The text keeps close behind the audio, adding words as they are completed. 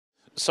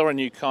Soren,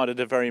 you carded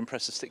a very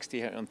impressive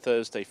 68 on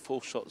Thursday,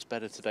 4 shots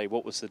better today.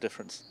 What was the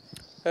difference?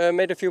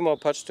 Made a few more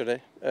putts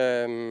today.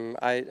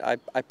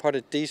 I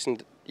putted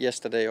decent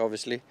yesterday,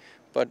 obviously,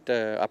 but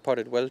I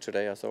putted well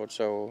today, I thought.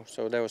 So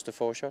that was the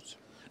 4 shots.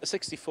 A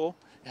 64,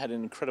 you had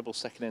an incredible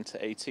second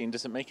into 18.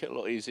 Does it make it a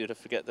lot easier to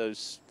forget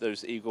those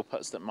eagle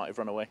putts that might have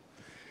run away?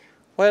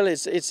 Well,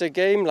 it's a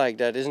game like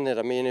that, isn't it?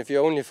 I mean, if you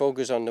only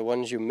focus on the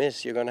ones you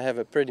miss, you're going to have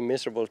a pretty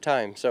miserable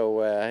time.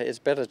 So it's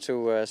better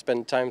to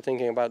spend time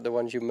thinking about the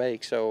ones you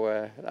make. So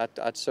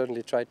I'd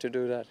certainly try to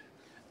do that.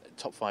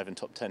 Top 5 and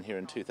top 10 here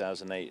in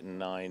 2008 and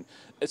 9.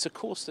 It's a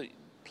course that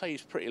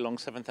plays pretty long,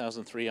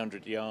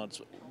 7,300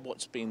 yards.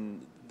 What's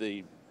been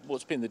the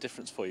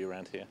difference for you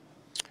around here?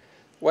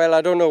 Well,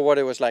 I don't know what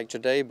it was like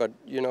today, but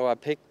you know, I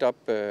picked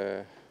up.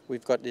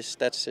 We've got this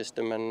stat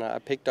system, and I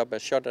picked up a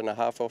shot and a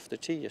half off the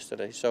tee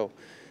yesterday. So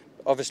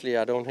obviously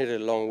I don't hit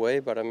it a long way,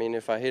 but I mean,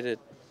 if I hit it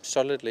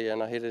solidly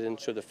and I hit it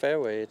into the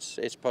fairway,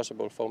 it's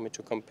possible for me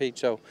to compete.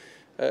 So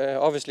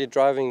obviously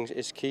driving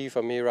is key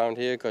for me around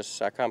here, because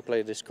I can't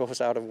play this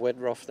course out of wet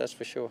rough, that's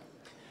for sure.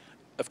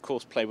 Of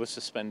course, play was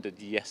suspended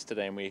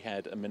yesterday, and we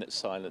had a minute's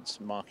silence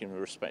marking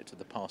respect to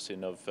the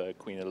passing of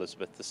Queen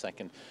Elizabeth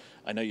II.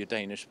 I know you're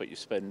Danish, but you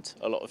spent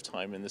a lot of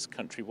time in this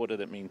country. What did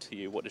it mean to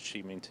you? What did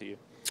she mean to you?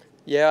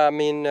 Yeah, I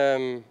mean,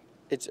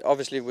 it's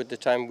obviously with the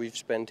time we've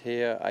spent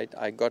here,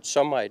 I got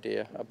some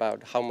idea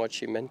about how much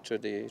she meant to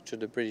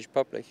the British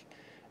public,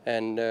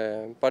 and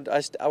but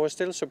I was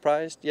still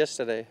surprised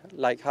yesterday,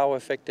 like how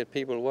affected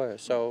people were.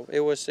 So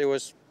it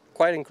was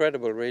quite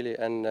incredible, really,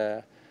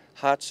 and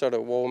heart sort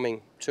of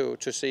warming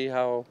to see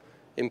how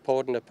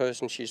important a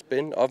person she's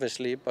been,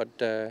 obviously, but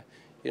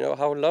you know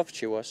how loved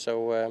she was.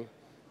 So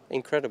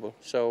incredible.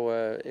 So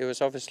it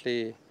was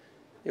obviously,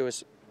 it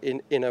was.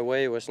 In a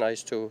way, it was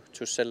nice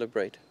to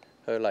celebrate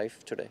her life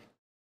today.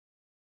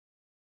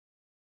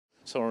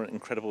 So an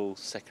incredible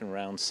second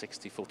round,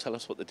 64. Tell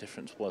us what the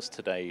difference was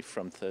today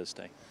from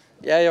Thursday.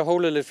 Ja, jeg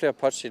holdede lidt flere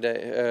putts i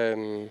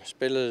dag.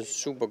 Spillede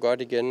super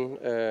godt igen,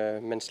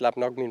 men slap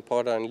nok mine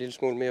putter en lille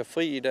smule mere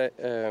fri i dag,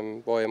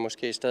 hvor jeg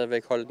måske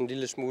stadigvæk holdt en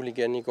lille smule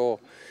igen i går.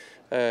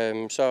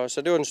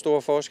 Så det var en stor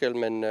forskel,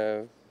 men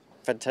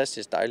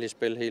fantastisk dejligt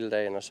spil hele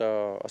dagen, og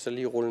så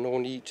lige rulle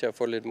nogen i til at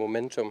få lidt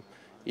momentum.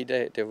 I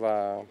dag,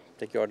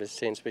 det gjorde det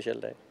til en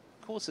speciel dag.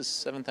 Course is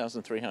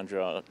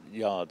 7,300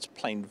 yards,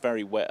 playing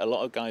very wet. A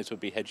lot of guys would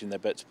be hedging their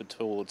bets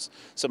towards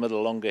some of the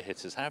longer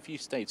hitters. How have you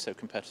stayed so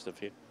competitive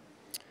here?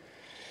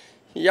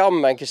 Ja,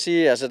 man kan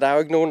sige, altså der er jo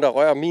ikke nogen, der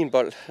rører min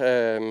bold,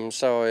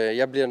 så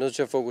jeg bliver nødt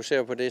til at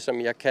fokusere på det,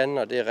 som jeg kan,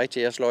 og det er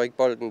rigtigt, jeg slår ikke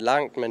bolden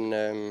langt,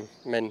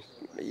 men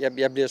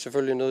jeg bliver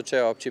selvfølgelig nødt til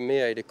at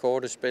optimere i det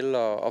korte spil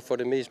og få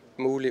det mest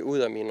muligt ud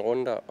af mine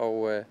runder,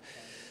 og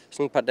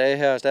sådan et par dage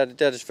her, der er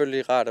det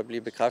selvfølgelig rart at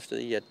blive bekræftet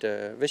i, at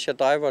hvis jeg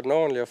driver den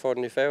ordentligt og får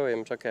den i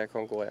fairway, så kan jeg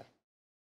konkurrere.